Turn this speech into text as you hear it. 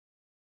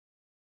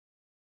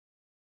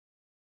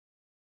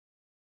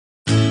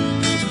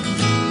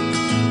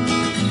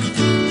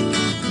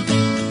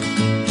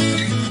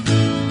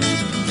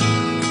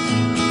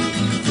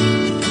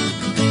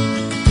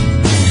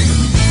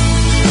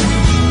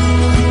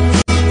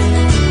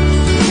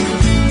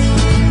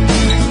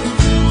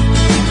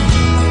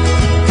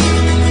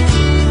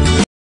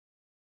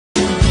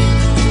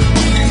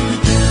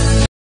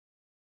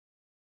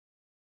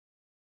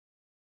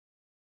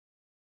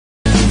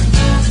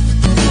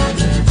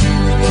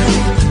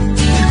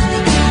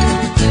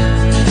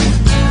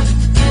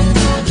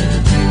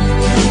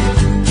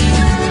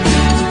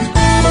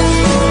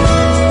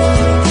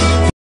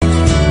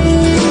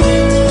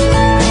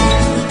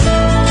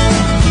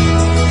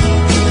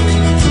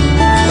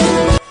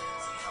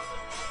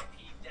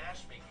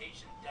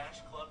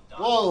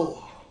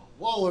Whoa,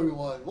 whoa,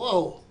 everyone,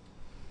 whoa.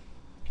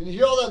 Can you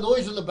hear all that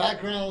noise in the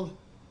background?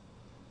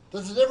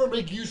 Does it ever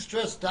make you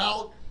stressed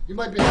out? You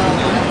might be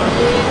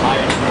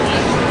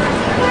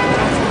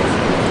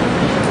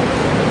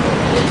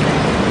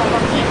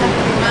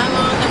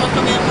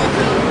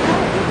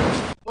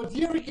But do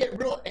you ever get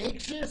real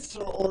anxious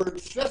or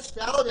stressed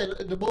out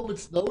at the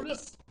moment's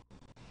notice?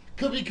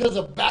 Could be because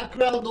of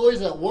background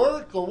noise at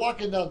work or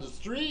walking down the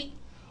street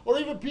or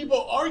even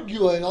people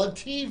arguing on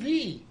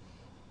TV.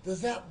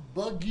 Does that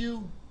bug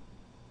you?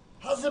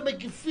 How does that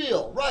make you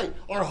feel? Right,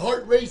 our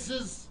heart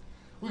races.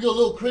 We go a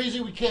little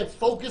crazy. We can't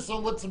focus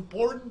on what's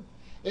important.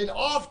 And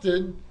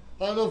often,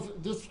 I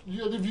don't know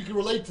if you can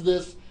relate to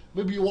this.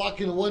 Maybe you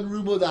walk into one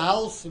room of the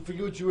house and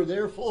forget what you were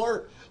there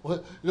for.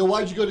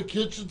 Why'd you go to the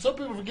kitchen? Some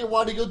people forget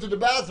why they go to the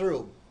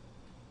bathroom.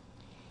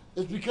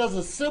 It's because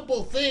of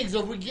simple things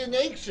of we get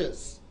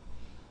anxious.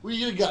 We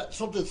either got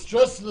something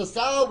stressing us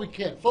out. We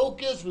can't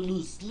focus. We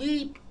lose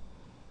sleep.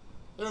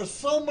 There are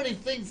so many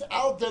things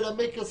out there that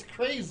make us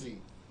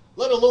crazy,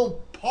 let alone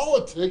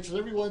politics, and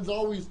everyone's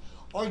always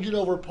arguing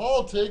over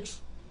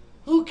politics.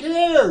 Who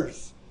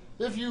cares?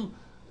 If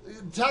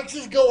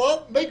taxes go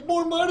up, make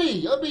more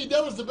money. I mean,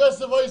 that was the best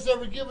advice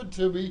ever given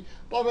to me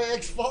by my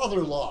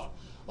ex-father-in-law.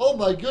 Oh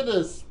my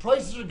goodness,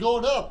 prices are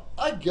going up.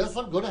 I guess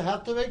I'm going to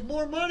have to make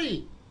more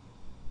money.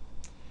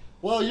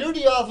 Well, you're in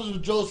the office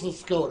with Joseph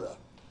Skoda.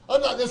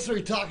 I'm not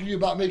necessarily talking to you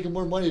about making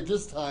more money at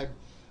this time,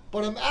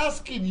 but I'm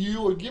asking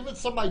you or giving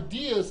some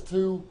ideas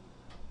to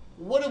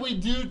what do we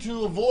do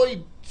to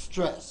avoid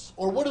stress?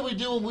 Or what do we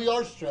do when we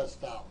are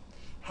stressed out?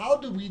 How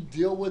do we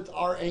deal with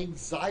our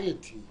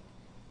anxiety?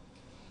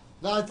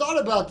 Now, I thought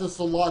about this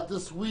a lot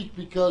this week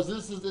because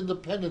this is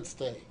Independence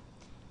Day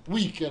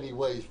week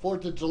anyways.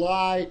 4th of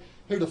July,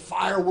 hear the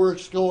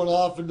fireworks going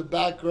off in the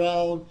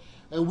background.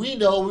 And we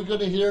know we're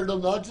going to hear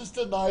them not just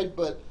tonight,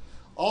 but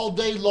all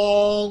day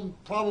long,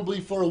 probably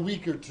for a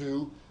week or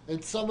two.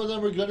 And some of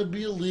them are going to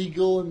be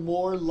illegal and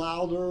more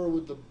louder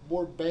with the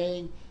more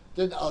bang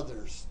than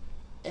others.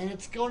 And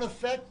it's going to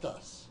affect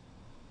us.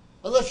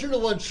 Unless you're the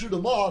one to shoot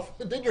them off,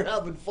 and then you're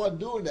having fun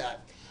doing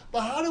that.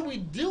 But how do we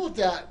deal with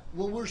that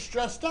when we're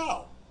stressed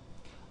out?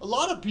 A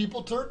lot of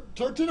people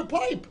turn to the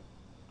pipe.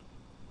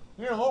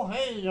 Hey, all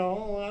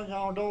I'm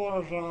going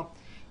to do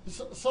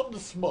is something to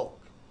smoke.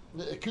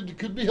 It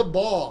could be a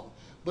bong.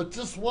 But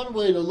just one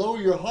way to lower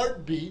your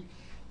heartbeat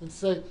and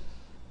say,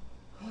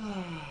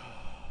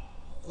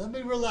 let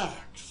me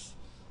relax.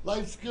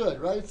 Life's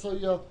good, right? So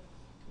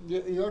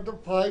you're at the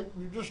pipe,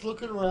 you're just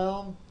looking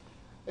around,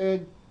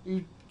 and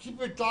you keep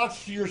your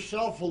thoughts to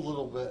yourself a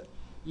little bit.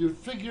 You're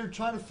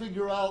trying to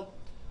figure out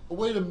a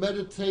way to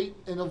meditate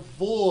and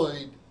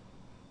avoid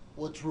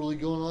what's really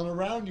going on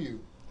around you.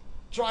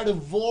 Try to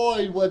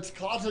avoid what's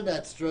causing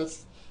that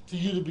stress to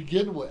you to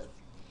begin with.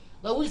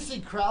 Now we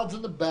see crowds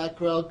in the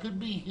background. Could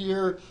be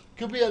here,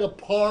 could be at a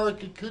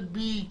park, it could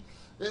be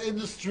in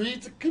the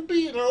streets, it could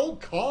be in our own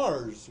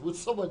cars with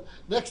someone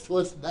next to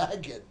us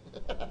nagging.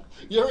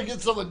 You ever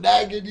get someone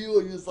nagging you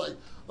and you're just like,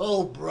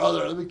 oh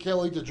brother, I can't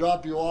wait to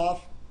drop you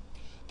off?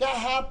 That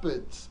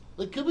happens.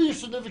 It could be your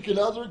significant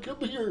other, it could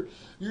be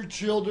your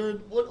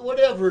children,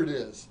 whatever it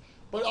is.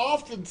 But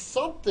often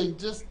something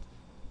just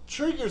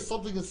triggers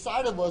something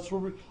inside of us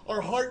where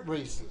our heart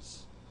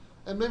races.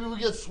 And maybe we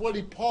get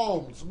sweaty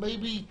palms.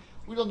 Maybe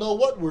we don't know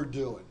what we're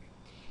doing.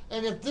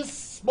 And if this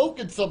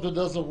smoking something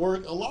doesn't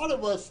work, a lot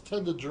of us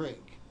tend to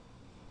drink.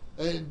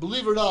 And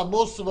believe it or not,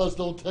 most of us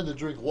don't tend to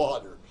drink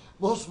water.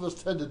 Most of us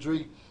tend to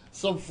drink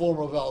some form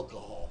of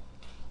alcohol.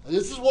 And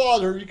this is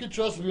water. You can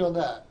trust me on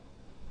that.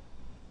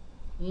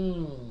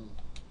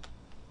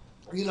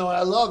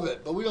 I love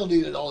it, but we don't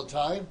need it all the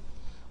time.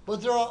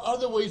 But there are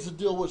other ways to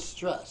deal with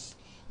stress.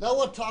 Now I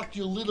want to talk to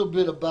you a little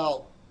bit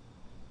about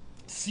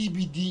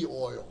CBD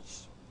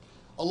oils.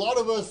 A lot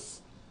of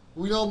us,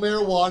 we know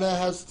marijuana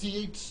has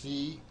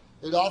THC.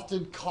 It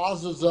often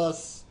causes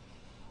us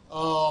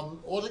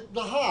the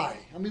high.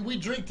 I mean, we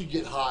drink to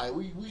get high.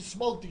 We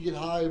smoke to get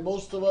high.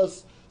 Most of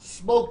us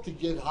smoke to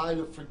get high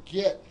to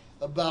forget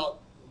about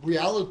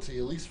reality,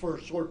 at least for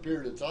a short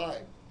period of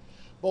time.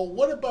 But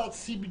what about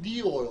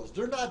CBD oils?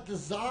 They're not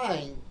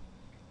designed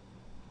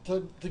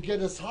to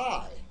get us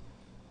high.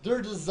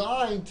 They're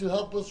designed to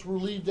help us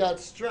relieve that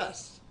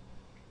stress,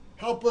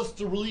 help us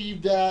to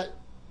relieve that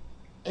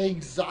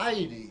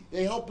anxiety.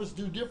 They help us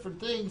do different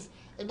things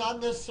and not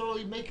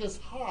necessarily make us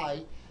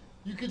high.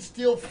 You can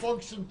still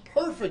function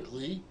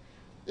perfectly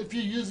if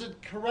you use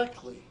it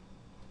correctly.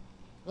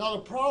 Now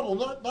the problem,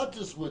 not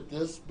just with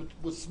this, but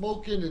with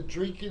smoking and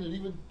drinking and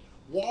even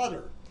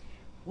water,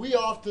 we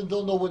often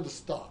don't know when to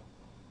stop.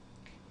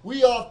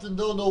 We often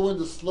don't know when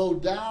to slow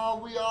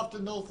down. We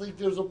often don't think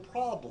there's a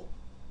problem.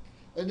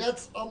 And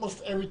that's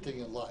almost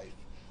everything in life.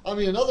 I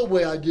mean, another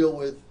way I deal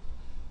with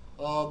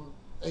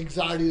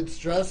anxiety and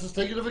stress is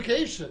taking a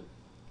vacation.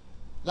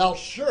 Now,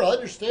 sure, I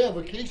understand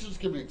vacations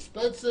can be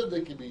expensive.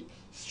 They can be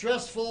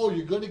stressful.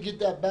 You're going to get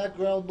that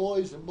background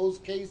noise in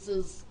most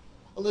cases,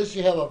 unless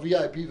you have a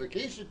VIP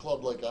vacation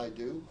club like I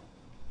do.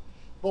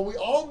 But we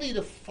all need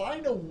to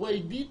find a way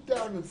deep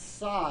down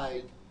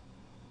inside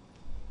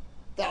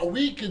that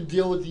we can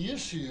deal with the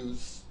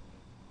issues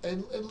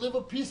and live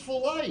a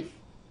peaceful life.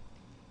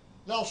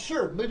 Now,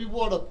 sure, maybe you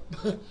want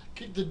to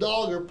kick the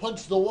dog or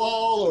punch the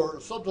wall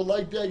or something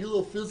like that, get a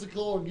little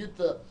physical and get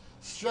the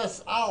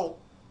stress out.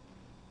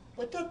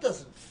 But that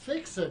doesn't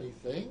fix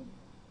anything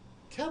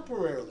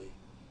temporarily.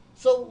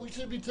 So we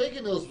should be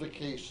taking those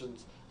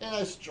vacations. And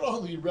I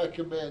strongly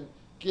recommend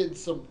getting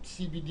some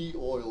CBD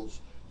oils.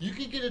 You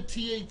can get it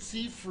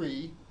THC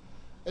free.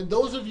 And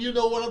those of you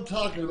know what I'm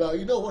talking about.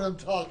 You know what I'm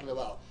talking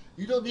about.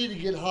 You don't need to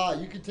get high.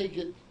 You can take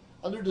it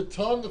under the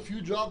tongue a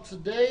few drops a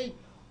day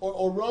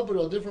or rub it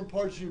on different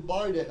parts of your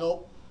body to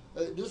help.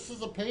 This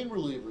is a pain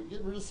reliever.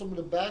 Get rid of some of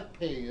the back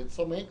pain and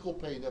some ankle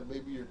pain that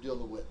maybe you're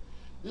dealing with.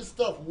 This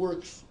stuff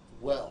works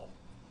well.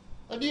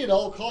 And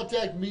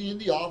contact me in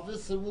the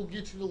office and we'll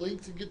get you the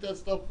links and get that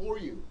stuff for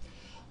you.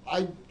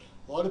 A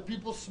lot of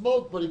people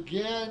smoke, but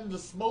again, the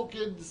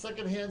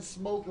secondhand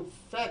smoke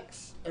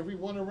affects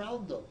everyone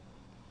around them.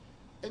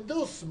 And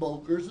those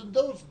smokers and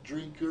those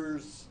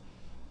drinkers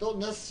don't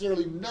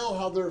necessarily know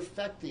how they're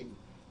affecting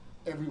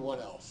everyone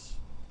else.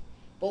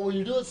 But when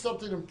you're doing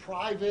something in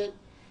private,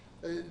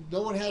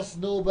 no one has to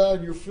know about it,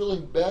 and you're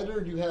feeling better,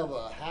 and you have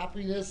a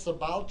happiness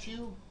about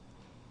you,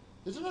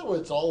 isn't that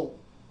what it's all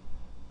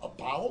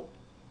about?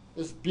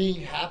 Is being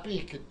happy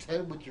and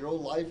content with your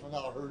own life and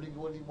not hurting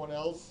anyone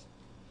else?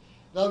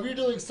 Now, if you're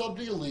doing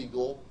something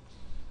illegal,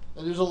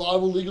 and there's a lot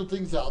of illegal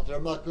things out there,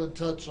 I'm not going to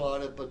touch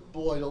on it, but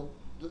boy,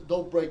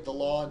 don't break the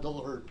law and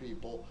don't hurt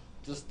people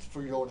just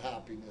for your own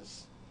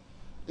happiness.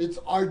 It's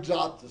our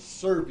job to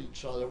serve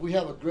each other. We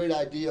have a great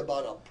idea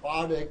about a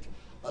product,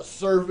 a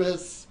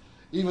service,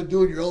 even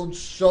doing your own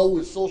show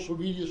with social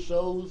media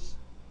shows.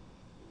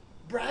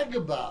 Brag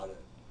about it.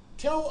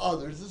 Tell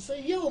others and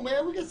say, yo,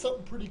 man, we got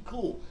something pretty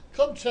cool.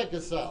 Come check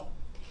us out.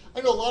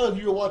 I know a lot of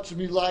you are watching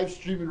me live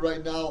streaming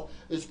right now.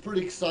 It's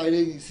pretty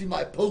exciting. You see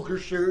my poker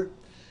shirt.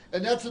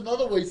 And that's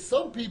another way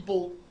some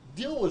people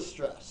deal with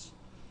stress.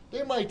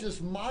 They might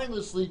just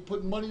mindlessly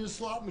put money in a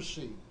slot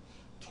machine.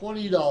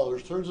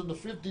 $20 turns into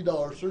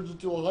 $50, turns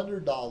into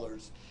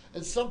 $100.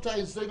 And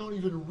sometimes they don't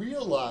even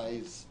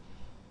realize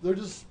they're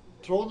just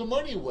throwing the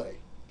money away.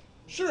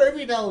 Sure,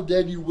 every now and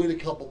then you win a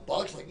couple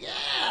bucks, like,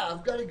 yeah,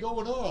 I've got it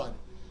going on.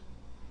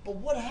 But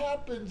what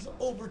happens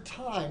over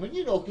time?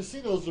 And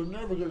casinos are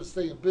never going to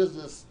stay in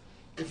business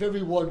if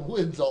everyone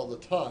wins all the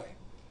time.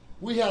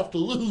 We have to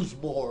lose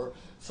more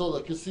so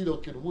the casino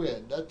can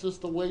win. That's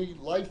just the way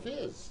life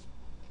is.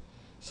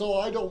 So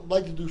I don't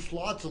like to do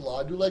slots a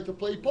lot. I do like to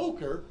play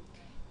poker.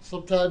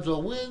 Sometimes I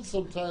win,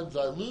 sometimes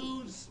I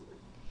lose.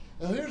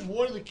 And here's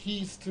one of the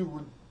keys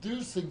to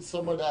reducing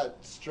some of that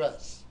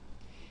stress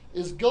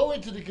is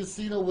going to the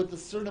casino with a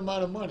certain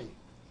amount of money.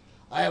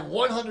 I have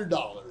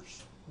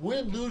 $100.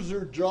 Win, lose,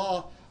 or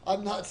draw,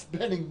 I'm not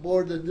spending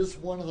more than this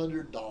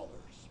 $100.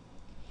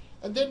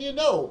 And then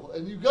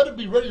and you've got to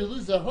be ready to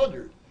lose that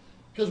 100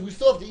 because we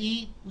still have to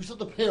eat, we still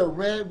have to pay our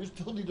rent, we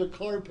still need our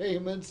car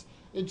payments,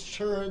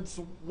 insurance,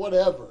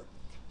 whatever.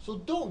 So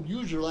don't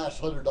use your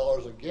last $100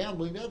 on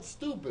gambling. That's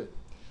stupid.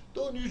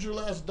 Don't use your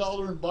last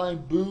dollar in buying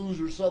booze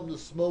or something to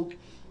smoke.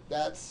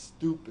 That's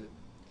stupid.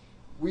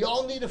 We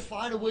all need to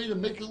find a way to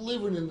make a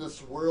living in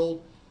this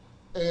world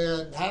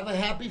and have a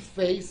happy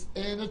face,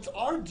 and it's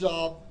our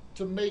job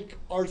to make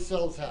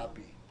ourselves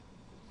happy.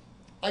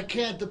 I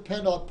can't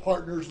depend on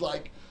partners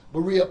like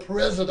Maria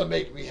Pereza to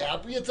make me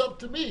happy. It's up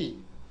to me.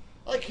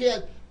 I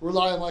can't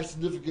rely on my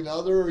significant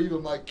other or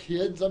even my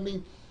kids. I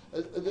mean,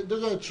 they're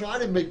going to try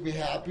to make me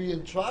happy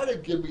and try to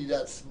give me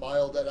that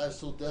smile that I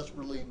so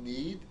desperately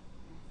need.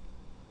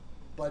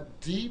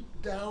 But deep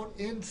down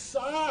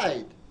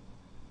inside,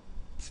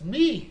 it's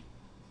me.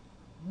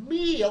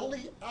 Me,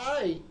 only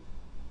I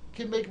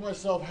can make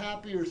myself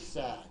happy or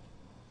sad.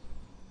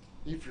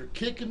 If you're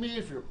kicking me,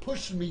 if you're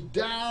pushing me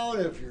down,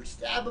 if you're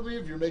stabbing me,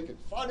 if you're making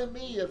fun of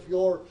me, if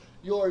you're,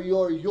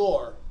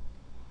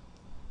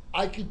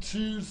 I could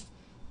choose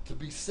to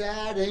be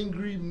sad,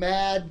 angry,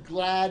 mad,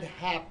 glad,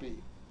 happy.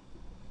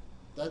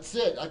 That's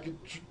it. I could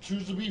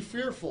choose to be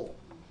fearful.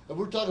 If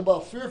we're talking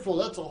about fearful,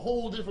 that's a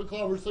whole different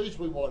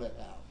conversation we want to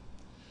have.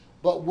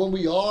 But when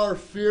we are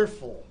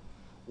fearful,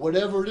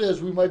 whatever it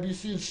is, we might be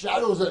seeing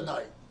shadows at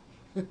night.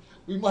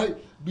 We might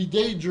be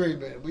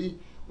daydreaming.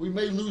 We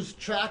may lose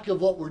track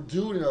of what we're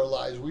doing in our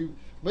lives. We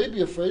may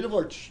be afraid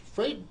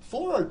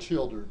for our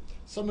children,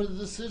 some of the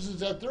decisions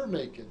that they're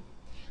making.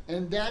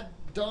 And that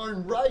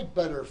darn right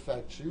better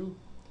affect you.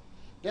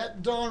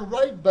 That darn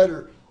right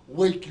better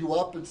wake you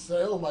up and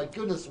say, oh my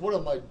goodness, what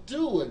am I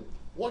doing?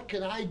 What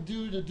can I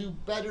do to do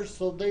better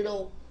so they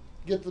don't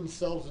get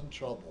themselves in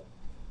trouble?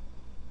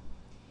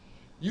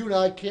 You and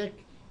I can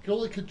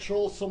only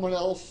control someone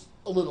else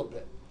a little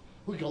bit.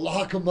 We can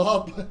lock them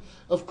up.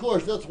 Of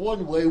course, that's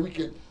one way. We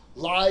can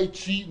lie,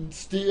 cheat, and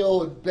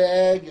steal, and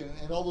beg,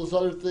 and all those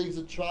other things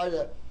and try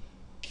to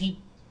keep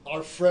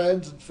our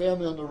friends and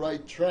family on the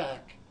right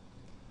track.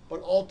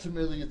 But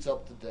ultimately, it's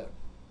up to them.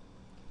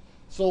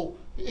 So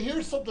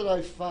here's something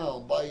I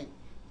found. By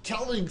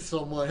telling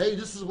someone, hey,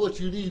 this is what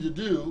you need to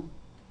do,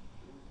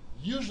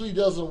 usually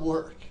doesn't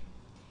work.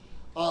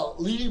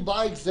 Leading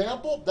by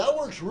example, that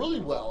works really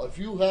well. If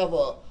you have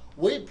a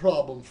weight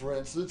problem, for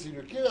instance, and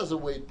your kid has a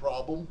weight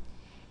problem,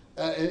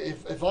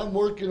 if I'm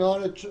working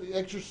on it,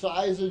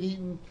 exercise and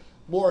eating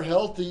more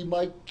healthy,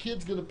 my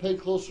kid's going to pay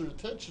closer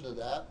attention to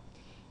that.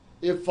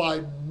 If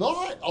I'm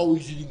not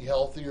always eating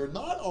healthy or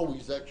not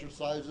always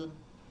exercising,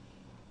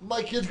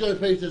 my kid's going to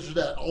pay attention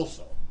to that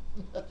also.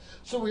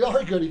 So we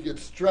are going to get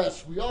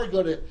stressed. We are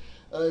going to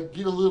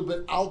get a little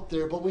bit out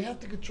there, but we have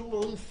to control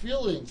our own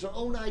feelings, our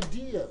own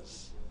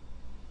ideas.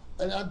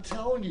 And I'm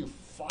telling you,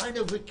 find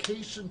a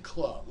vacation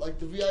club, like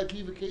the VIP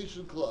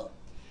Vacation Club.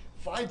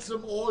 Find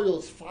some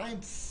oils,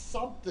 find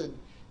something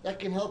that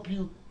can help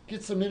you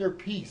get some inner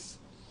peace.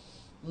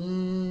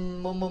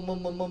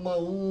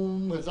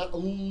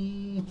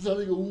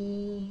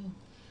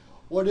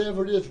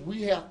 Whatever it is,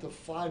 we have to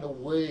find a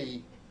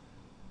way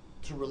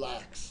to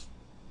relax.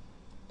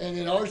 And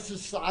in our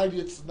society,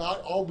 it's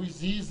not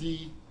always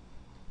easy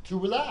to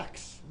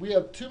relax. We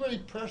have too many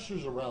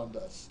pressures around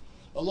us.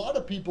 A lot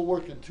of people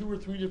working 2 or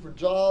 3 different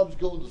jobs,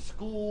 going to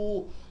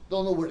school,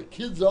 don't know where the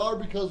kids are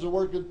because they're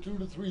working 2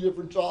 to 3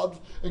 different jobs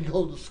and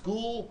going to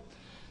school.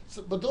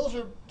 So, but those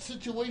are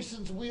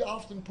situations we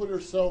often put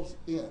ourselves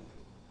in.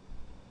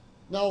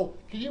 Now,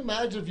 can you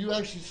imagine if you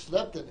actually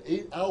slept at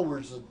 8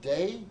 hours a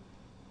day,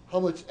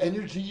 how much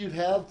energy you'd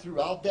have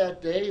throughout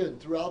that day and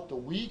throughout the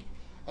week,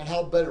 and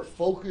how better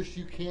focused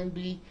you can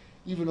be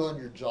even on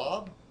your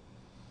job?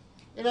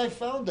 And I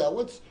found that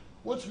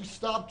once we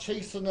stop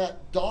chasing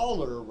that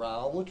dollar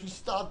around, once we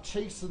stop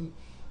chasing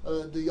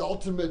the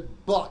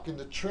ultimate buck and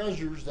the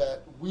treasures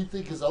that we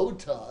think is owed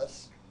to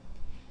us,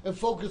 and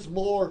focus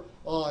more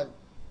on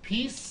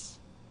peace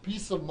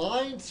of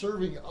mind,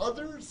 serving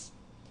others,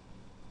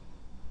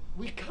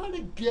 we kind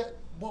of get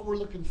what we're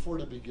looking for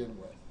to begin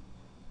with.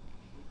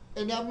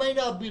 And that may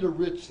not be the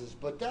riches,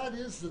 but that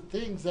is the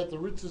things that the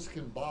riches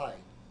can buy.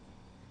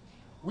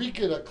 We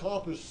can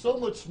accomplish so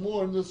much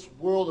more in this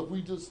world if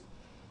we just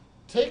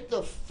take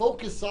the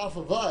focus off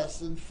of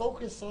us and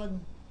focus on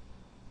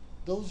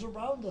those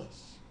around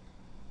us.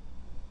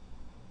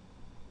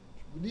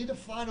 We need to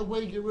find a way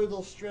to get rid of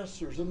those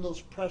stressors and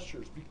those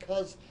pressures,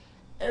 because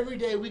every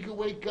day we can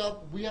wake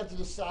up, we have to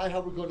decide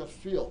how we're going to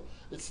feel.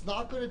 It's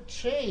not going to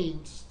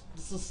change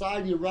the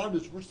society around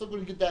us. We're still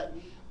going to get that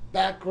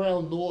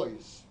background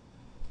noise.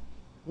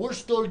 We're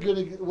still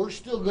going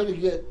to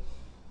get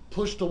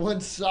pushed to one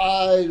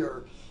side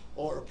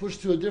or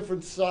pushed to a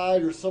different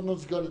side, or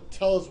someone's going to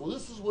tell us, well,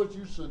 this is what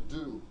you should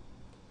do.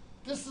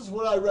 This is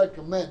what I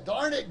recommend.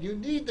 Darn it, you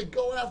need to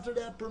go after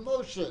that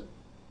promotion.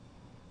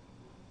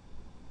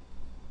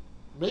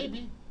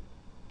 Maybe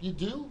you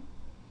do,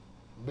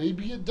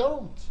 maybe you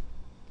don't.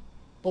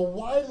 But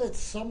why let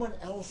someone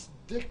else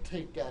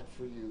dictate that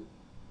for you?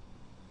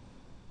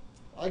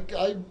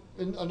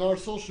 In our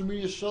social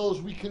media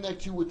shows, we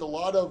connect you with a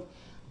lot of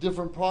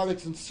different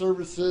products and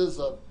services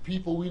of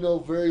people we know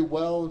very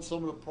well and some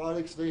of the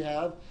products they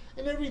have.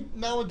 And every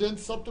now and then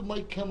something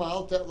might come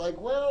out that like,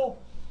 well,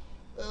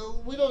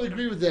 we don't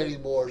agree with that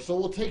anymore, so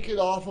we'll take it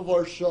off of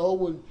our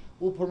show and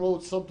we'll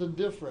promote something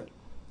different.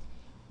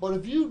 But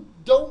if you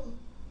don't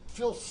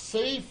feel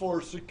safe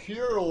or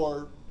secure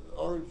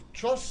or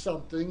trust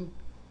something,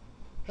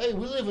 hey,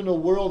 we live in a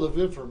world of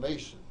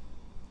information.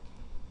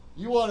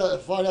 You want to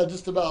find out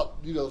just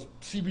about,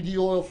 CBD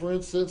oil, for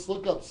instance,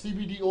 look up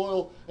CBD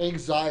oil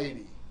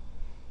anxiety,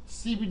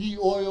 CBD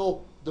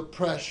oil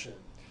depression,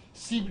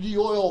 CBD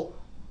oil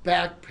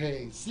back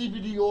pain,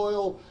 CBD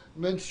oil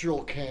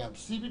menstrual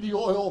camps, CBD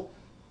oil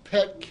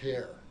pet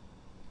care.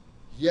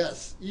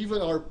 Yes,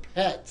 even our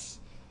pets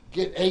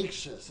get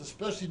anxious,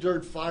 especially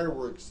during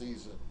fireworks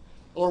season.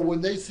 Or when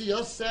they see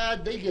us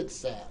sad, they get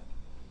sad.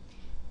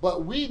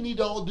 But we need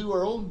to all do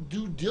our own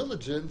due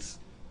diligence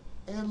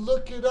and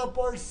look it up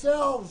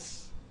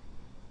ourselves.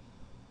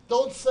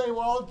 Don't say,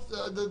 well,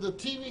 the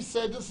TV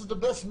said this is the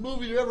best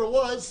movie there ever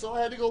was, so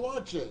I had to go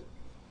watch it.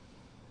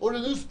 Or the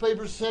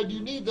newspaper said you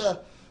need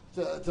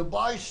to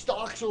buy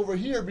stocks over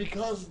here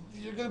because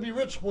you're going to be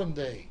rich one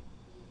day.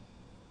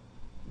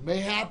 It may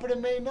happen,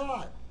 it may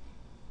not.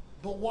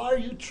 But why are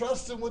you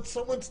trusting what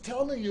someone's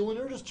telling you when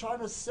they're just trying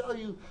to sell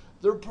you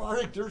their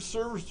product, their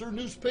service, their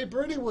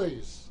newspaper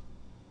anyways?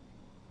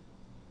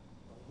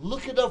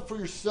 Look it up for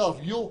yourself.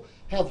 You'll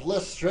have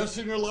less stress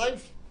in your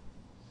life.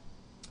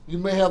 You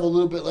may have a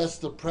little bit less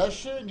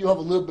depression. You'll have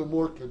a little bit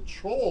more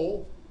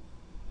control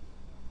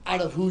out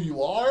of who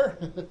you are.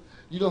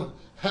 You don't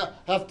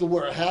have to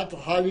wear a hat to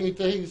hide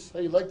anything.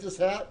 Hey, you like this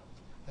hat?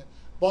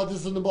 Bought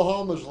this in the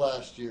Bahamas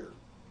last year.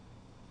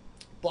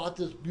 Bought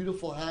this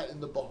beautiful hat in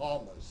the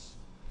Bahamas.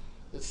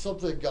 It's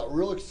something that got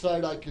real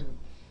excited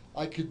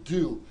I could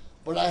do.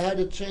 But I had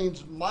to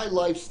change my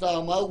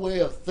lifestyle, my way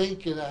of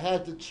thinking. I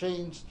had to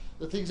change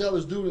the things I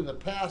was doing in the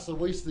past and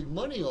wasting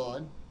money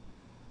on,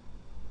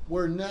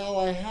 where now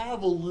I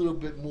have a little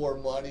bit more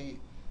money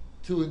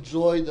to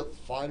enjoy the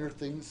finer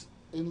things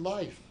in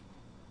life,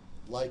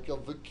 like a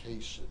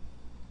vacation.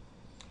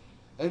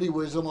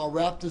 Anyways, I'm going to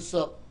wrap this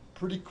up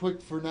pretty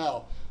quick for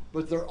now,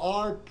 but there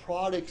are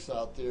products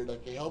out there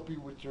that can help you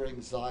with your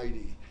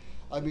anxiety.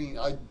 I mean,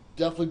 I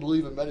definitely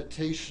believe in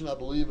meditation. I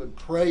believe in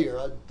prayer.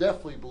 I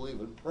definitely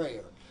believe in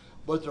prayer.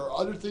 But there are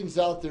other things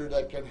out there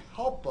that can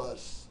help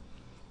us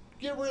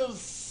get rid of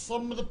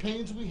some of the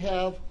pains we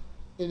have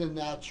in a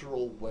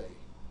natural way.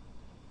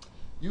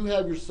 You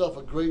have yourself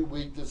a great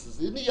week. This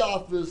is In the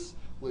Office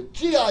with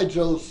G.I.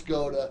 Joe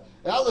Skoda.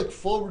 And I look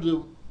forward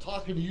to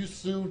talking to you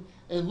soon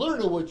and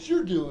learning what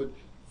you're doing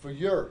for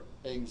your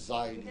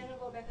anxiety. Then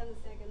we'll go back on the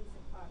second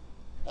part.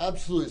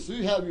 Absolutely. So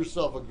you have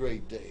yourself a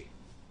great day.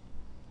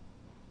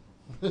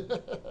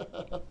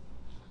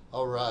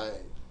 All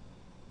right.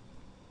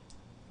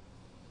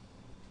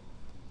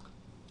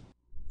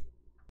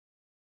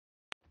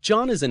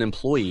 John is an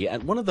employee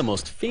at one of the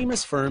most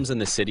famous firms in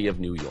the city of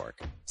New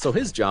York. So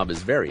his job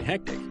is very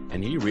hectic,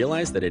 and he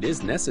realized that it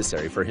is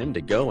necessary for him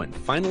to go and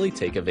finally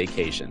take a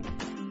vacation.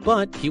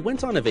 But he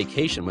went on a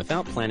vacation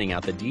without planning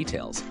out the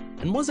details,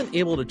 and wasn't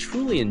able to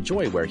truly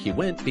enjoy where he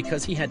went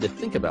because he had to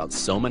think about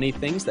so many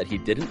things that he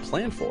didn't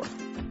plan for.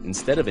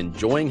 Instead of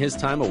enjoying his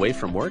time away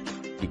from work,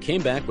 he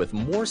came back with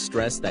more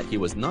stress that he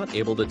was not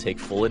able to take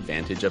full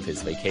advantage of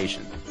his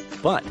vacation.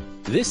 But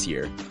this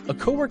year, a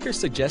coworker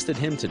suggested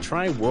him to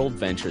try World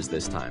Ventures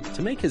this time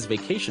to make his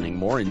vacationing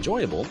more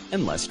enjoyable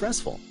and less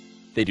stressful.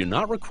 They do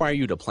not require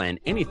you to plan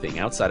anything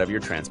outside of your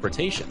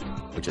transportation,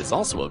 which is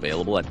also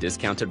available at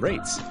discounted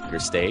rates.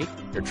 Your stay,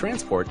 your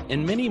transport,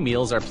 and many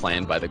meals are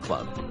planned by the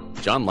club.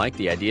 John liked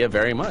the idea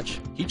very much.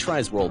 He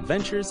tries World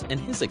Ventures, and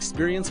his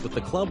experience with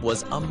the club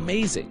was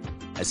amazing,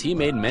 as he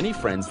made many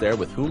friends there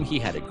with whom he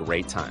had a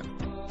great time.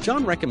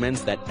 John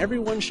recommends that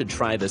everyone should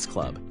try this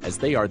club, as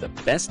they are the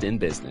best in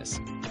business.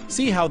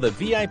 See how the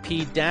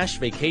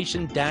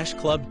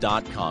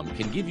VIP-vacation-club.com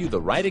can give you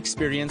the right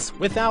experience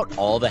without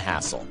all the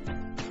hassle.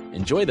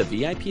 Enjoy the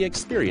VIP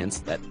experience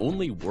that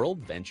only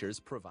World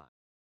Ventures provides.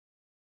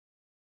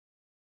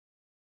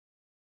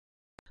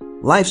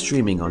 Live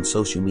streaming on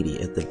social media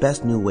is the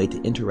best new way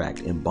to interact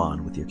and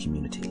bond with your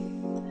community.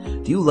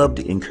 Do you love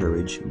to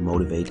encourage,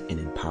 motivate, and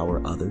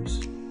empower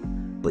others,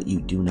 but you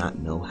do not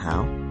know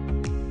how?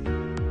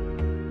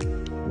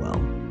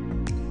 Well,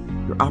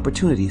 your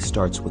opportunity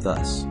starts with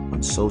us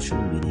on social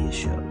media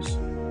shows.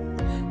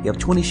 We have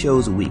 20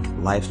 shows a week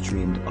live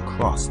streamed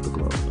across the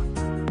globe,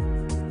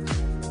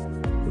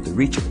 with a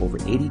reach of over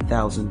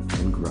 80,000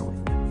 and growing.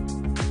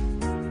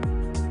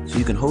 So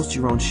you can host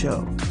your own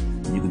show,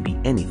 and you can be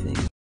anything.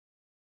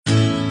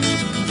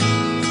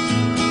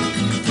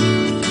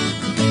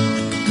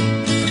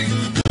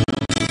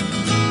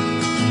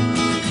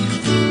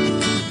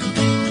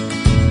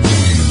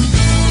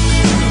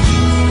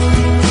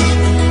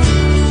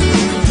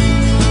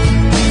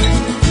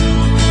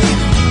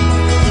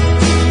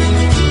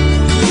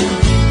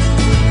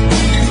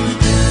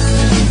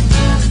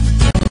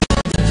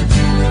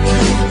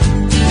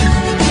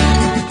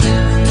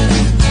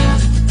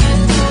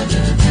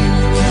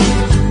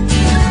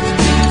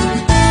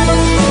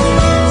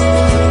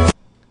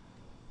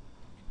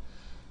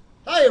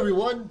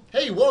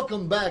 Hey,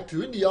 welcome back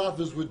to In the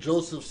Office with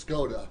Joseph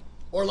Skoda,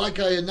 or like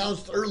I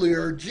announced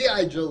earlier,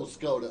 G.I. Joe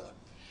Skoda.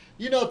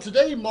 You know,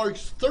 today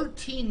marks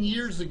 13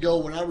 years ago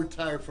when I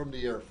retired from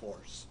the Air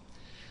Force.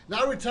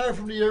 Now, I retired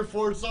from the Air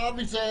Force.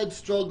 Obviously, I had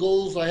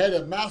struggles. I had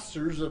a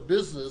master's of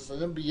business,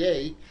 an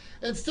MBA,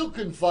 and still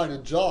couldn't find a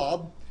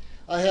job.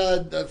 I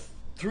had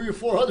 3 or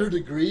 4 other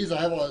degrees.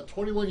 I have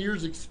 21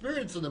 years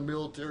experience in the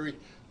military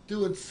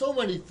doing so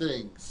many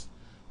things.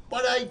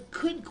 But I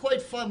couldn't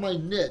quite find my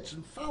niche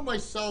and found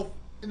myself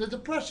in a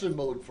depression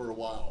mode for a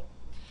while.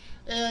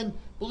 And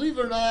believe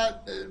it or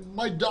not,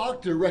 my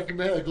doctor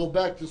recommended I go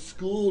back to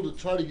school to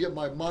try to get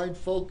my mind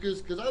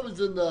focused, because I was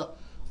in the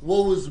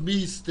woe is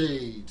me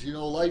stage. You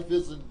know, life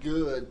isn't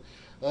good.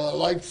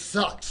 Life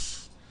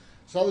sucks.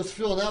 So I was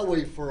feeling that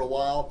way for a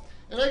while,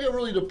 and I got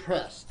really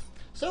depressed.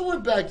 So I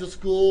went back to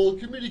school,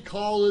 community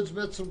college,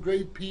 met some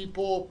great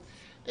people,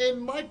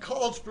 and my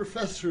college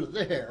professor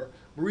there,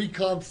 Marie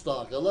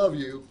Comstock, I love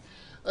you,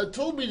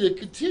 told me to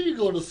continue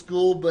going to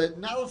school, but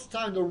now it's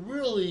time to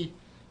really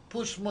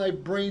push my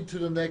brain to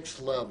the next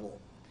level.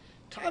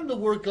 Time to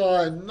work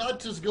on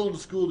not just going to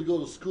school,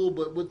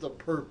 but with a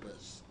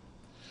purpose.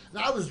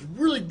 Now, I was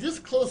really this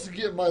close to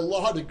getting my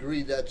law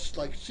degree, that's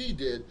like she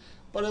did,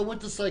 but I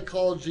went to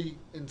psychology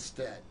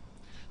instead.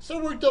 So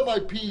I worked on my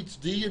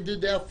PhD and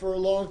did that for a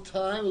long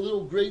time, a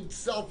little great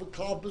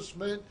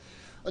self-accomplishment,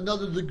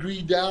 another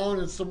degree down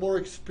and some more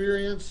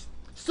experience.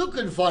 Still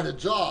couldn't find a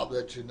job,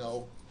 that you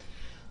know.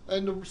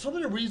 And some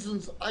of the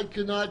reasons I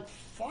could not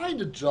find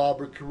a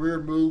job or career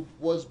move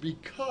was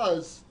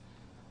because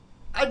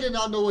I did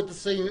not know what to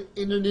say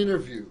in an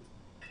interview.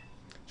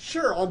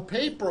 Sure, on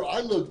paper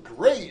I looked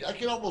great. I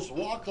could almost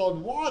walk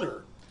on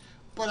water.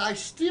 But I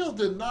still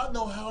did not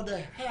know how to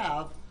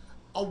have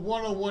a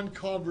one-on-one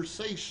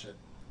conversation.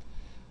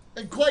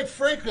 And quite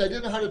frankly, I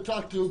didn't know how to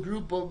talk to a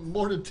group of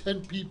more than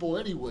 10 people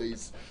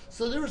anyways.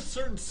 So there were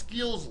certain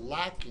skills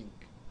lacking.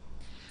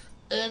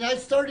 And I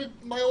started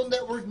my own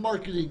network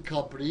marketing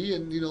company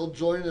and,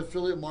 joined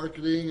affiliate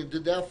marketing and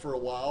did that for a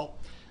while.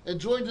 And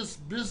joined this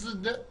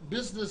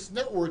business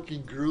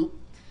networking group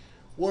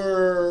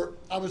where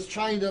I was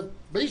trying to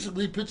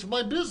basically pitch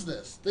my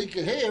business,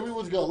 thinking, hey,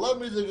 everyone's going to love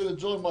me, they're going to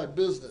join my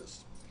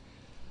business.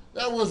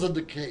 That wasn't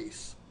the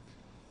case.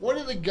 One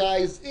of the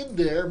guys in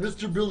there,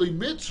 Mr. Billy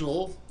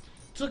Mitchell,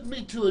 took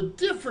me to a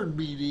different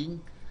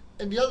meeting,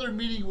 and the other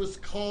meeting was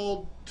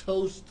called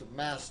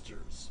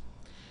Toastmasters.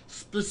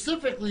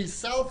 Specifically,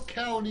 South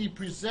County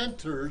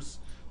Presenters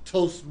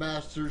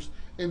Toastmasters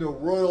in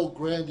Arroyo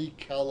Grande,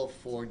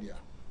 California.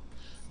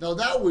 Now,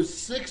 that was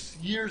 6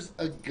 years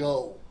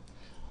ago.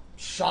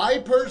 Shy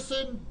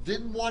person,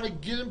 didn't want to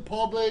get in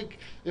public.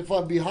 If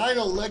I'm behind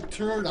a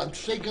lectern, I'm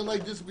shaking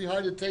like this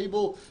behind a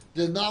table.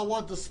 Did not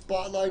want the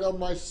spotlight on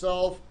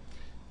myself.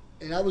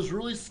 And I was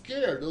really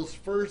scared those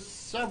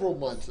first several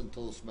months in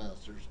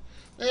Toastmasters.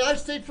 And I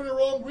stayed for the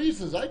wrong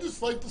reasons. I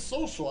just liked the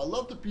social. I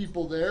loved the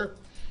people there.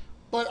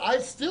 But I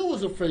still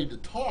was afraid to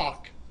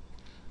talk.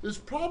 It was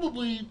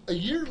probably a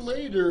year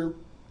later,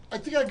 I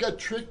think I got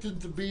tricked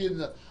into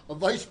being a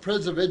vice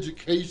president of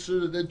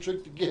education and then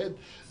tricked again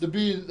to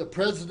being the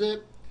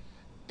president.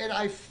 And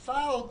I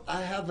found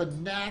I have a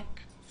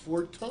knack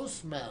for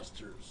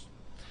Toastmasters.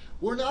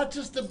 We're not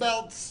just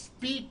about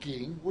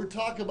speaking, we're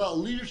talking about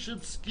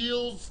leadership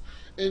skills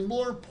and,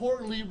 more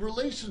importantly,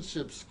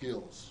 relationship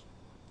skills.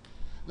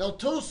 Now,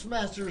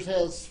 Toastmasters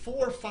has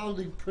 4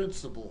 founding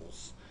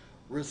principles: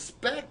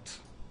 respect,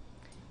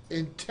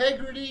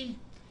 integrity,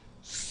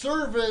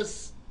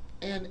 service,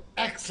 and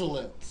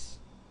excellence.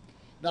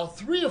 Now,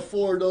 3 or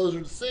 4 of those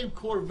are the same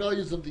core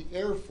values of the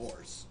Air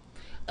Force.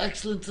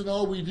 Excellence in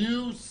all we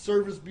do,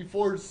 service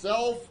before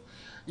self.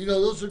 You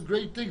know, those are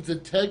great things.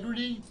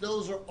 Integrity,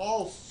 those are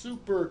all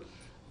super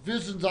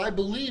visions I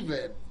believe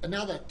in. And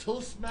now that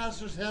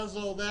Toastmasters has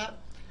all that,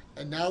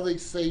 and now they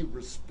say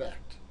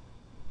respect.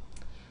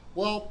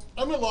 Well,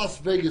 I'm in Las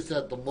Vegas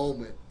at the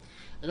moment,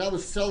 and I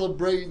was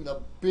celebrating the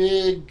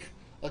big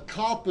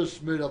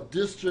accomplishment of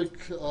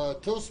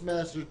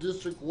Toastmasters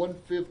District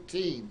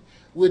 115,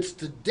 which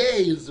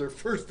today is their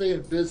first day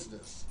in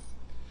business.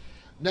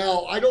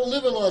 Now, I don't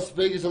live in Las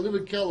Vegas, I live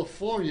in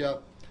California,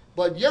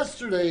 but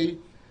yesterday,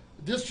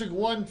 District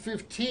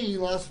 115,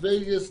 Las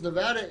Vegas,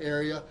 Nevada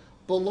area,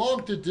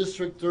 belonged to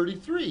District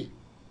 33,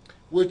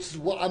 which is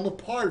what I'm a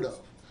part of.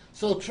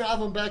 So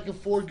traveling back and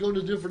forth, going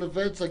to different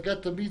events, I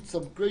got to meet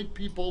some great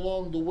people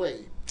along the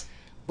way.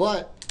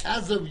 But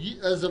as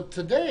of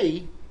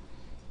today,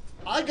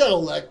 I got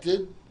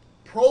elected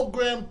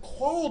Program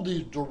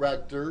Quality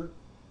Director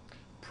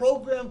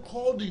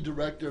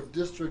of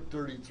District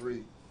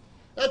 33.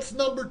 That's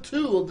number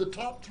 2 of the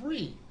top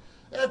 3.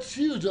 That's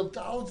huge, of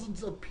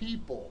thousands of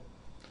people.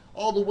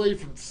 All the way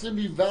from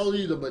Simi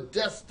Valley to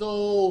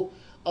Modesto,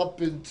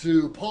 up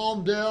into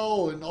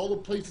Palmdale, and all the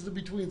places in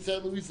between,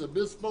 San Luis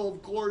Obispo,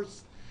 of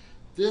course.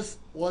 This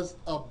was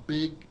a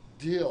big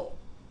deal.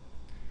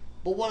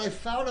 But what I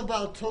found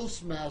about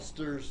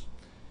Toastmasters,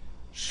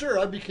 sure,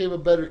 I became a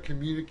better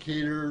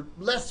communicator,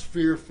 less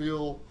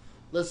fearful,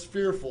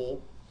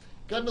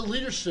 got into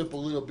leadership a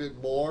little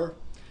bit more,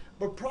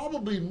 but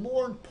probably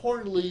more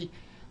importantly,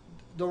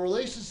 the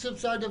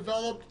relationships I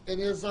developed,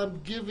 and as I'm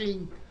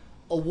giving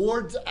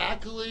awards,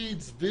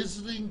 accolades,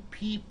 visiting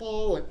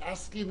people, and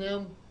asking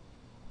them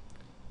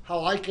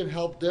how I can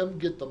help them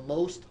get the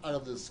most out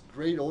of this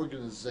great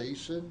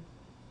organization,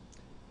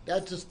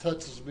 that just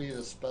touches me in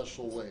a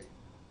special way.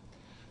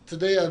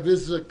 Today I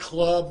visited a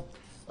club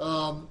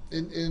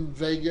in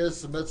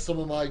Vegas and met some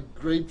of my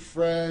great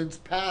friends,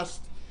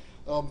 past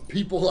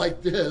people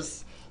like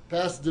this,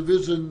 past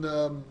district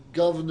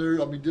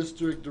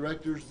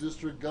directors,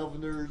 district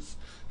governors.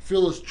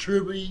 Phyllis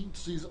Tribby,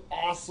 she's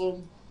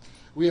awesome.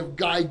 We have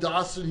Guy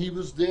Dawson, he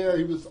was there,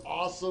 he was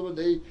awesome, and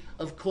they,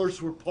 of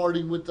course, were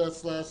partying with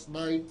us last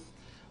night.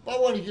 But I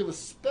want to give a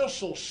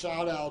special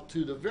shout out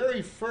to the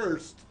very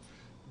first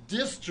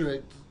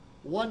District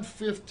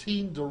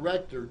 115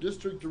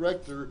 District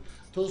Director,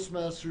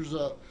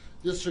 Toastmasters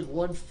District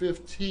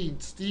 115,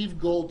 Steve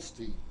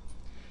Goldstein.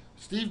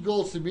 Steve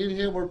Goldstein, me and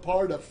him were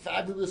part of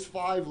Fabulous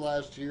 5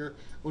 last year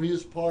when he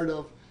was part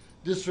of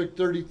District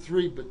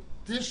 33, but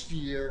this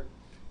year,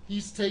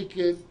 he's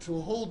taken to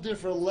a whole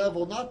different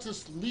level, not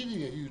just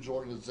leading a huge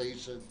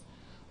organization,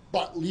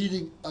 but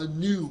leading a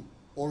new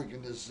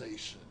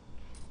organization.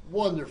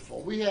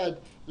 Wonderful. We had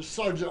the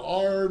Sergeant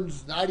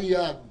Arms,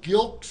 Nadia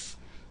Gilks,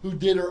 who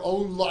did her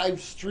own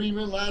live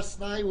streaming last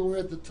night when we were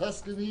at the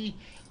Tuscany,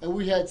 and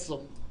we had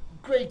some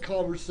great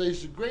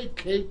conversation, great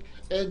cake,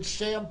 and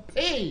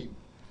champagne.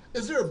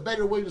 Is there a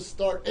better way to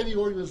start any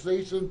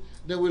organization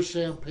than with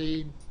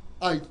champagne?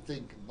 I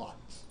think not.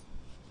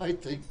 I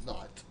think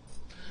not.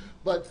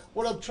 But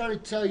what I'm trying to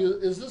tell you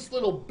is this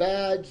little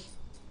badge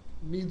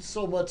means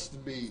so much to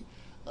me.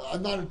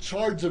 I'm not in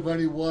charge of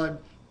anyone.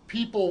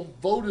 People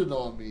voted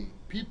on me.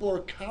 People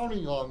are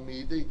counting on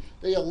me.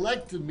 They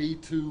elected me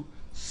to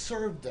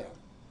serve them.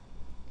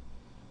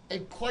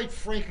 And quite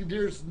frankly,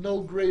 there's no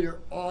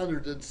greater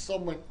honor than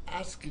someone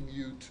asking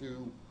you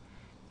to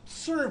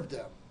serve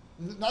them.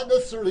 Not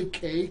necessarily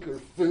cake or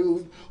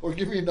food or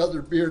give me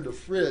another beer in the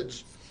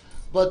fridge,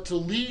 but to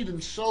lead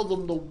and show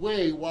them the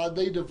way while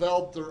they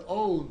develop their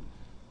own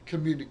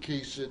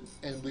communication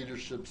and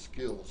leadership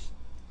skills.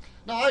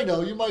 Now, I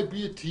know you might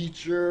be a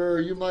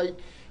teacher, you might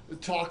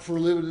talk for a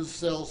living as a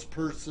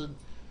salesperson,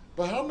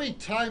 but how many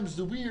times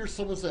do we hear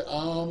someone say,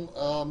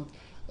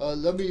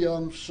 let me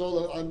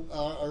show,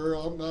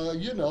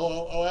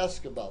 I'll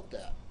ask about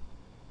that.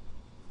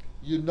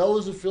 You know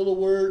is a filler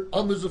word,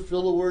 is a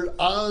filler word,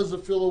 is a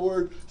filler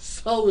word,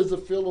 so is a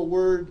filler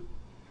word.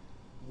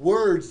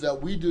 Words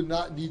that we do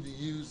not need to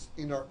use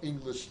in our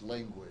English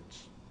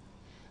language.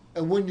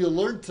 And when you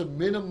learn to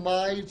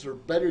minimize, or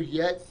better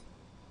yet,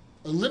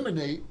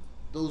 eliminate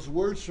those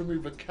words from your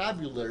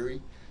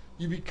vocabulary,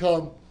 you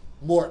become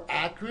more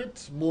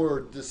accurate,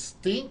 more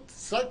distinct,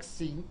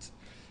 succinct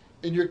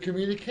in your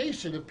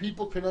communication, and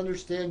people can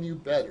understand you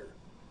better.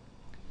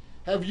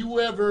 Have you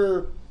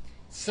ever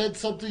said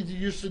something to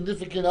your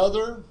significant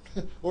other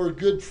or a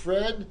good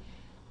friend,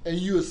 and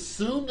you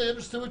assume they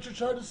understood what you're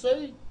trying to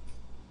say?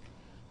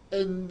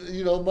 And,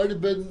 it might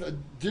have been a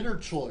dinner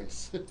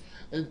choice.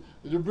 And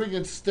they're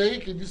bringing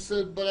steak, and you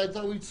said, but I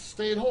thought we'd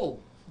stay at home.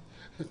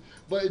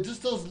 But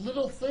just those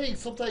little things,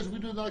 sometimes we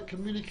do not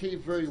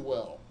communicate very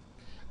well.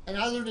 And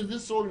I learned in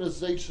this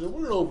organization,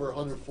 we're in over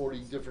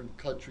 140 different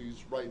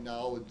countries right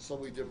now in so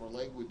many different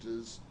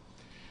languages.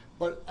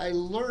 But I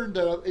learned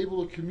that I'm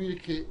able to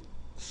communicate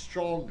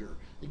stronger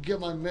and get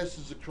my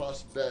message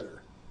across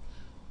better.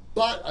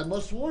 But I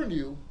must warn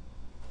you,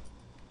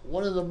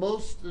 one of the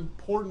most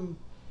important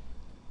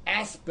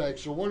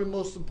aspects, or one of the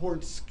most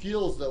important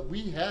skills that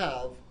we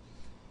have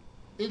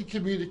in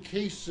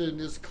communication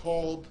is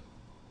called,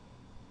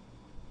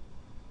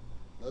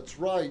 that's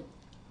right,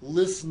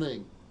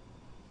 listening.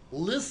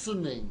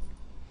 Listening.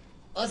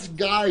 Us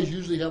guys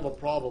usually have a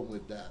problem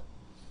with that.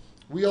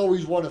 We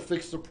always want to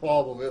fix the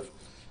problem.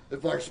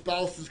 If our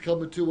spouse is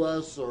coming to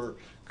us, or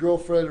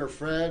girlfriend or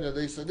friend, and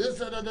they say this,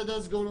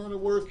 that's going on at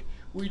work,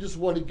 we just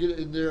want to get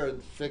in there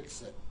and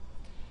fix it.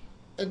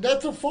 And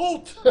that's a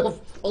fault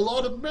of a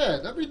lot of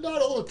men. I mean,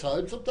 not all the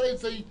time.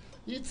 Sometimes they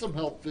need some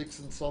help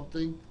fixing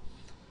something,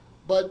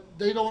 but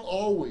they don't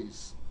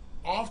always.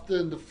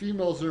 Often the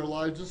females in their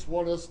lives just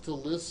want us to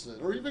listen,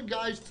 or even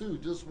guys too,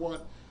 just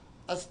want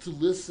us to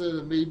listen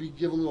and maybe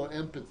give a little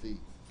empathy.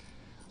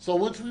 So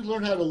once we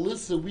learn how to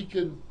listen, we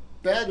can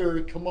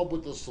better come up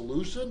with a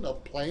solution, a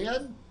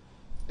plan,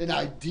 an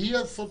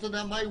idea, something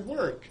that might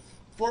work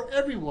for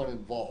everyone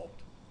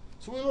involved.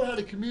 So we learn how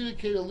to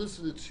communicate and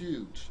listen. It's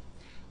huge.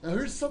 Now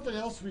here's something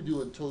else we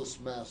do in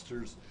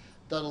Toastmasters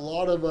that a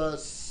lot of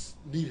us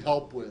need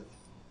help with.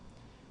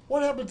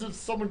 What happens if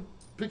someone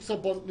picks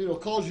up on,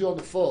 calls you on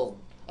the phone?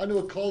 I know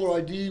a caller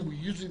ID, we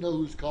usually know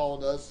who's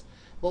calling us,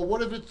 but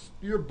what if it's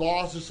your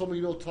boss or someone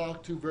you don't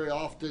talk to very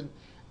often,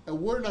 and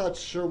we're not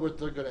sure what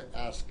they're going to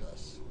ask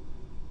us?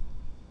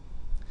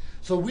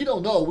 So we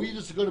don't know. We're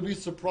just going to be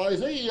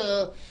surprised. Hey,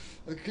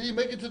 can you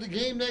make it to the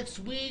game next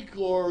week?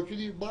 Or can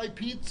you buy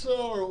pizza?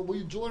 Or will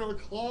you join our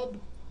club?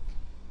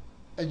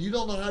 And you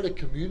don't know how to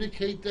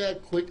communicate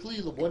that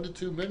quickly, the 1 to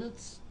 2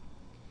 minutes?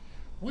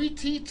 We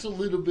teach a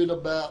little bit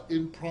about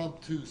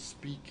impromptu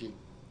speaking.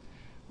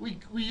 We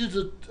use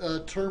a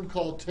term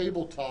called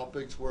table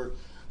topics, where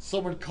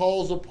someone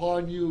calls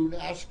upon you and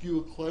asks you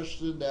a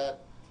question that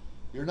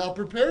you're not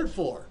prepared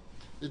for.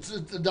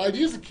 The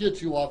idea is to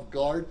catch you off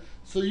guard,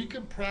 so you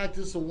can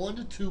practice in 1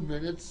 to 2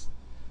 minutes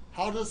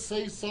how to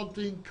say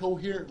something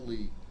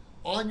coherently,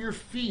 on your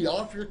feet,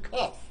 off your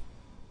cuff.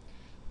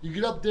 You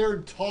get up there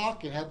and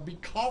talk and be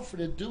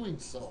confident doing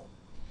so.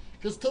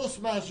 Because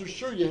Toastmasters,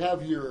 sure, you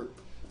have your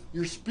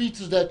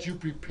speeches that you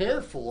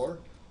prepare for,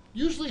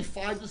 usually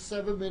 5 to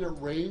 7 minute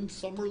range,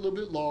 some are a little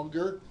bit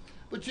longer,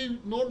 but you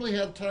normally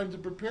have time to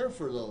prepare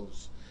for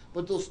those.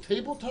 But those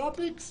table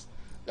topics,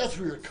 that's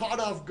where you're caught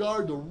off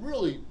guard to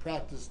really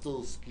practice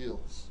those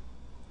skills.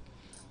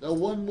 Now,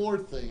 one more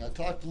thing. I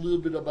talked a little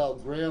bit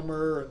about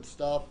grammar and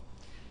stuff.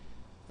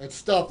 And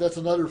stuff, that's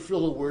another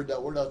filler word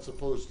that we're not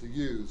supposed to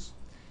use.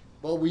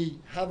 But we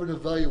have an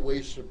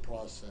evaluation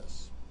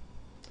process.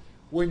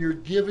 When you're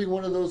giving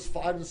one of those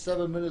 5 to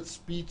 7 minute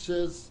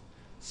speeches,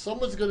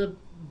 someone's going to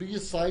be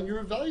assigned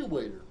your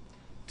evaluator.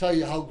 Tell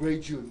you how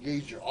great you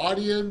engaged your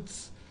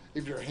audience,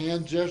 if your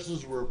hand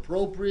gestures were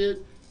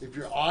appropriate, if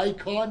your eye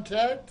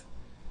contact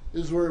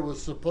is where it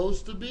was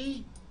supposed to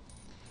be.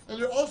 And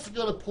they're also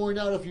going to point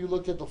out if you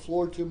looked at the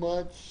floor too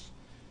much,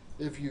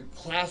 if you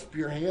clasped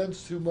your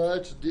hands too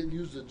much, didn't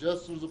use the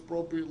gestures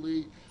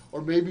appropriately,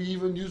 or maybe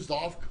even used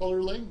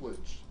off-color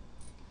language.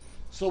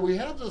 So we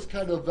have those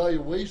kind of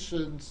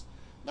evaluations,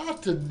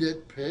 not to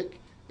nitpick,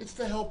 it's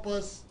to help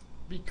us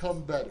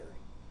become better.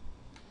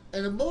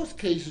 And in most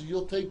cases,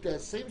 you'll take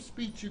that same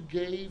speech you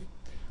gave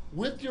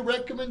with your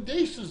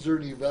recommendations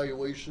during the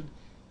evaluation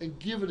and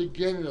give it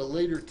again at a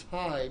later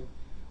time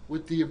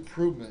with the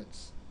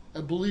improvements.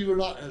 And believe it or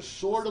not, in a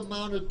short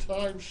amount of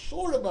time,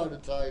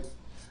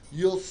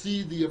 you'll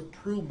see the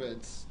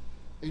improvements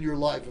in your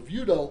life. If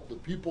you don't, the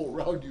people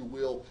around you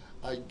will,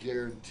 I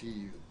guarantee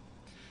you.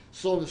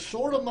 So in a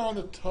short amount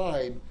of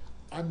time,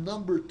 I'm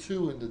number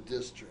 2 in the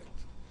district.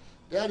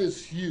 That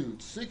is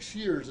huge. 6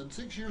 years. And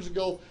 6 years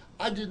ago,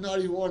 I did not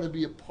even want to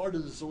be a part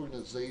of this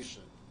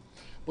organization.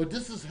 But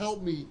this has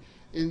helped me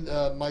in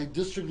my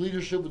district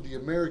leadership with the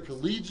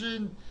American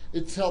Legion.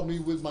 It's helped me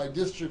with my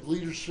district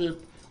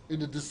leadership in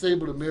the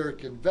Disabled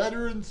American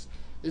Veterans.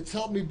 It's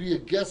helped me be a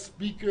guest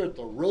speaker at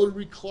the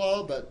Rotary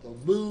Club, at the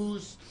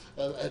Moose,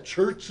 at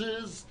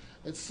churches,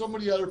 and so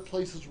many other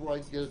places where I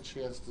get a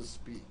chance to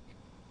speak.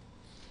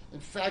 In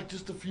fact,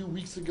 just a few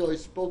weeks ago, I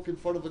spoke in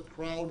front of a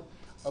crowd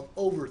of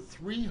over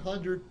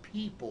 300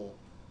 people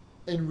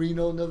in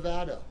Reno,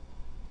 Nevada.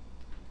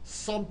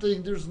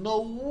 Something, there's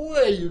no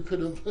way you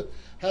could have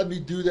had me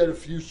do that a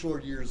few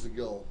short years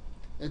ago.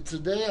 And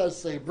today I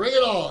say, bring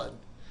it on,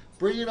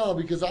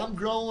 because I'm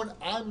growing,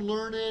 I'm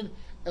learning,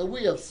 and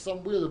we're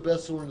the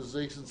best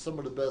organization, some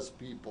of the best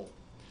people.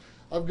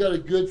 I've got a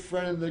good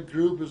friend in the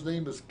group. His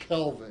name is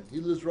Kelvin. He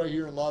lives right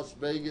here in Las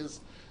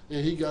Vegas,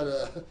 and he got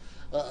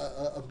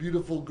a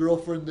beautiful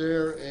girlfriend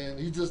there, and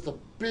he's just a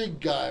big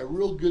guy, a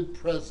real good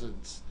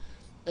presence.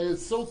 And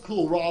it's so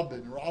cool.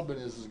 Robin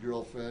is his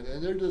girlfriend,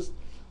 and they're just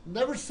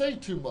never say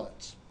too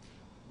much.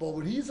 But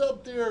when he's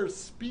up there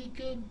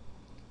speaking,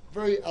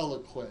 very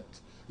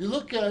eloquent. You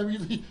look at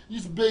him,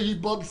 he's big, he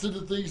bumps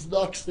into things,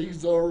 knocks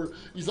things over.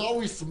 He's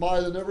always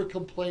smiling, never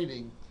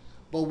complaining.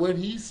 But when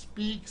he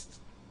speaks,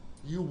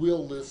 you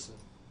will listen.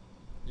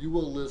 You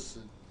will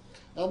listen.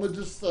 I'm going to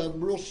just,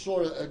 real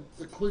short,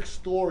 a quick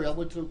story. I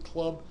went to a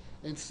club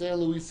in San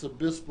Luis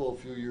Obispo a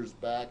few years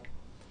back.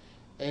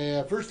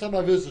 And first time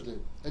I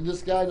visited, and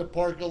this guy in the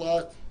parking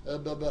lot,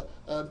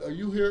 are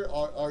you here?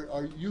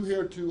 Are you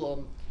here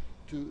to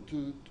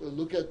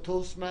look at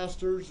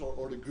Toastmasters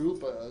or the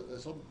group? I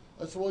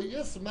said, well,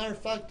 yes. As a matter of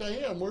fact, I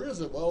am. Where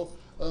is it? Well,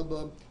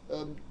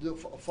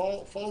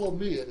 follow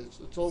me.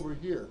 It's over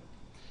here.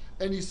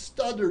 And he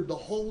stuttered the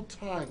whole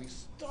time.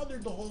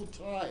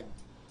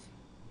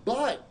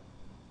 But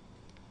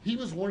he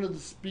was one of the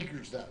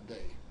speakers that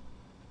day.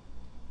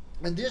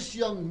 And this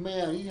young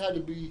man, he had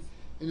to be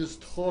in his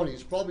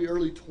 20s, probably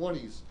early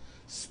 20s,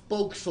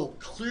 spoke so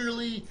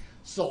clearly,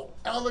 so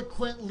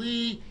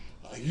eloquently,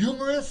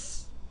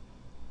 humorous,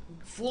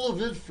 full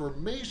of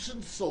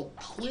information, so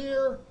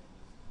clear.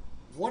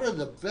 One of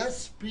the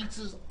best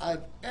speeches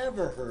I've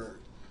ever heard,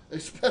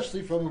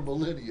 especially from a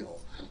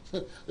millennial.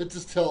 Let's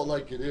just tell it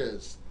like it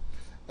is.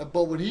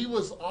 But when he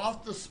was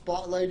off the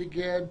spotlight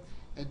again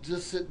and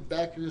just sitting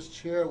back in his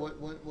chair,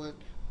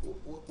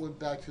 went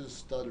back to his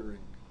stuttering.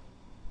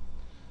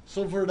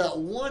 So for that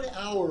 1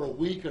 hour a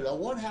week or that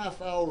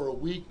 1.5 hour a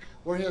week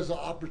where he has the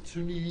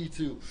opportunity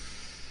to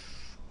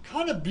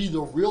kind of be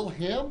the real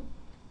him,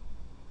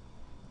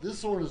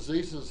 this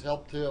organization has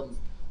helped him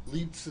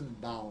leaps and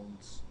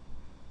bounds.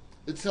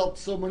 It's helped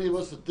so many of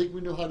us to think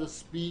we know how to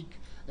speak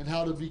and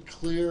how to be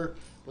clear,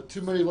 but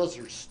too many of us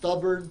are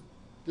stubborn.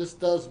 This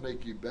does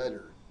make you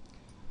better.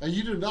 And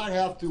you do not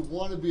have to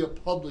want to be a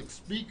public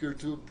speaker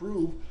to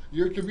improve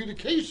your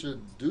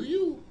communication, do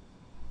you?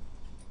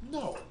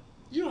 No.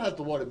 You don't have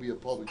to want to be a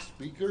public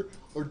speaker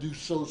or do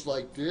shows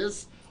like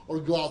this or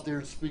go out there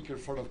and speak in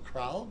front of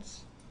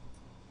crowds.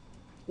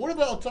 What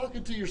about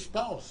talking to your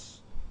spouse,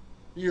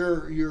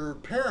 your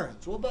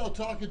parents? What about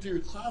talking to your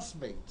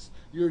classmates,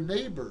 your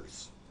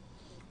neighbors?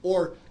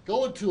 Or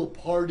going to a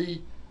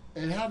party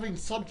and having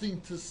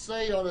something to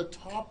say on a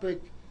topic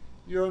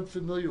you're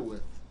unfamiliar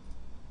with.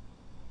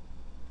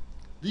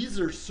 These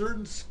are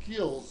certain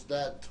skills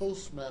that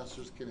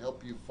Toastmasters can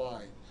help you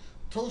find.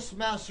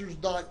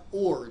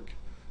 Toastmasters.org.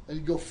 And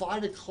you go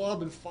find a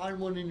club and find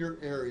one in your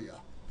area.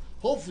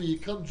 Hopefully you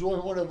come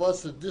join one of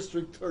us in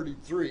District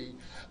 33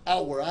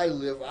 out where I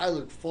live. I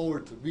look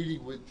forward to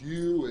meeting with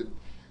you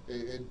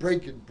and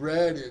breaking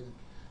bread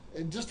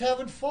and just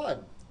having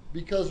fun,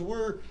 because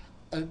we're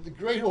a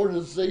great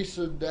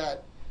organization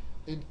that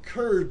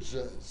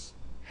encourages,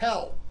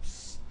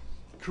 helps,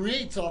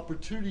 creates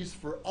opportunities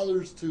for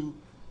others to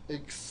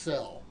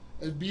excel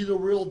and be the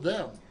real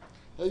them.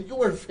 Now, you can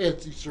wear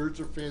fancy shirts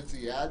or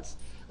fancy hats.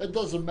 It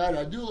doesn't matter.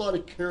 I do a lot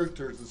of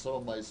characters in some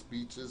of my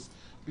speeches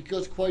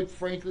because, quite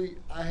frankly,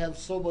 I have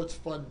so much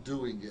fun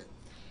doing it.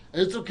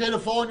 And it's okay to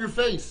fall on your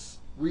face.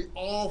 We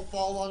all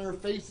fall on our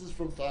faces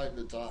from time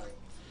to time.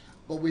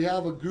 But we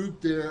have a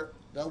group there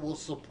that will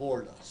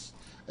support us.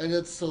 And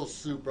it's so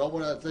super. I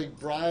want to thank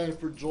Brian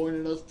for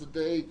joining us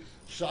today.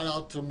 Shout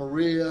out to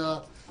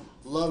Maria.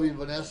 Love you,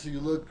 Vanessa.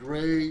 You look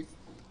great.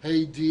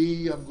 Hey,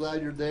 Dee, I'm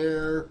glad you're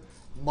there.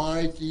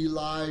 Mike,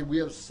 Eli, we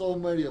have so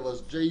many of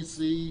us.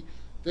 JC,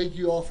 thank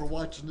you all for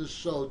watching this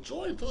show.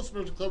 Join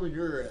Toastmasters Club in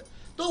your area.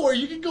 Don't worry,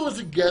 you can go as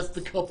a guest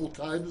a couple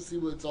times to see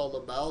what it's all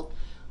about.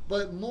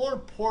 But more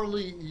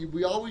importantly,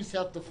 we always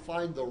have to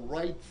find the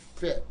right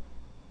fit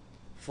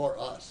for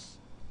us.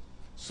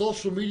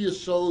 Social media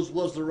shows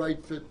was the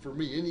right fit for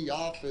me. In the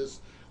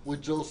office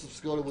with Joseph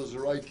Skoda was the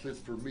right fit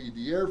for me.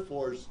 The Air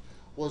Force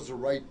was the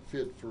right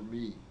fit for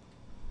me.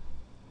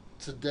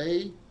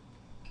 Today,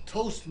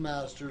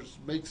 Toastmasters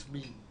makes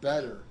me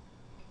better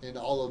in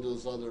all of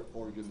those other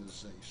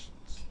organizations.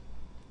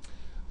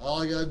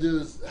 All I gotta do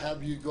is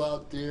have you go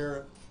out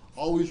there,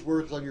 always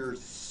work on your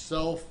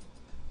self-worth,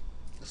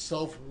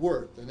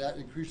 and that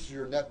increases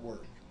your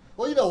network.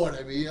 Well, you know what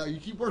I mean. You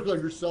keep working on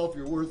yourself,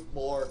 you're worth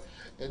more,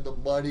 and the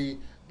money,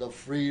 the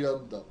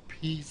freedom, the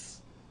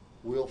peace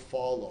will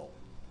follow.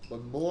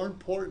 But more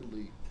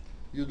importantly,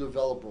 you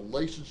develop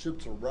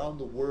relationships around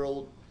the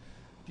world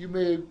you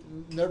may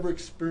never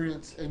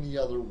experience any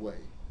other way.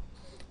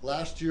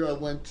 Last year I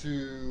went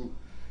to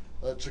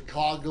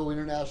Chicago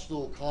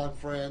International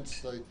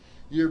Conference. The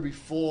year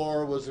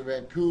before was in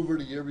Vancouver.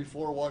 The year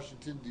before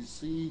Washington,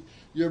 D.C.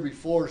 Year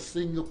before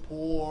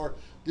Singapore.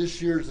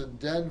 This year's in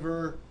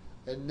Denver.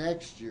 And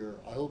next year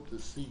I hope to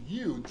see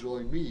you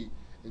join me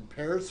in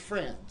Paris,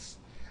 France,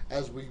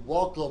 as we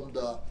welcome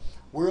the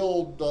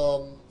world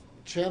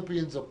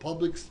champions of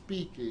public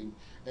speaking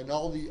and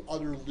all the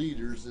other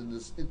leaders in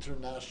this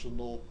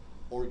international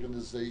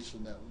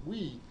organization that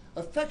we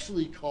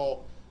affectionately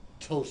call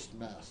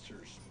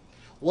Toastmasters.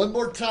 One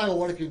more time, I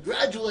want to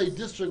congratulate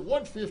District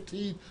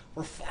 115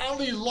 for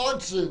finally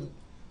launching.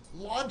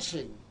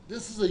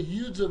 This is a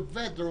huge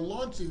event. They're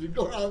launching to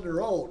go on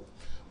their own,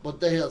 but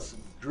they have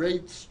some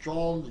great,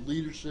 strong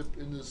leadership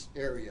in this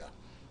area.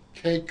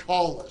 Kay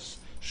Collis,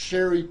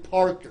 Sherry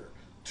Parker,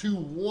 two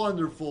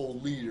wonderful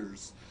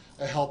leaders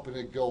helping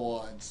it go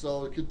on.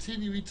 So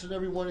continue, each and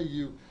every one of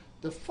you,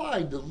 to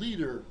find the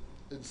leader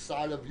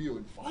inside of you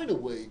and find a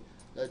way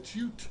that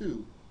you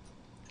too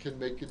can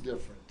make a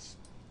difference.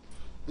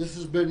 This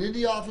has been In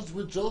the Office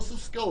with Joseph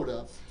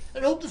Skoda,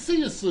 and hope to see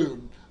you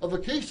soon. A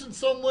vacation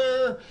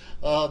somewhere,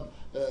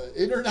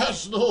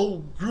 international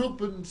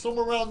group and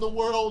somewhere around the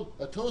world,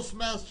 a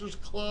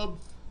Toastmasters club,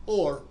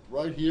 or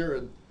right here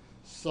in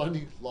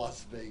sunny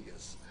Las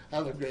Vegas.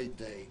 Have a great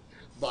day.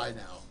 Bye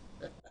now.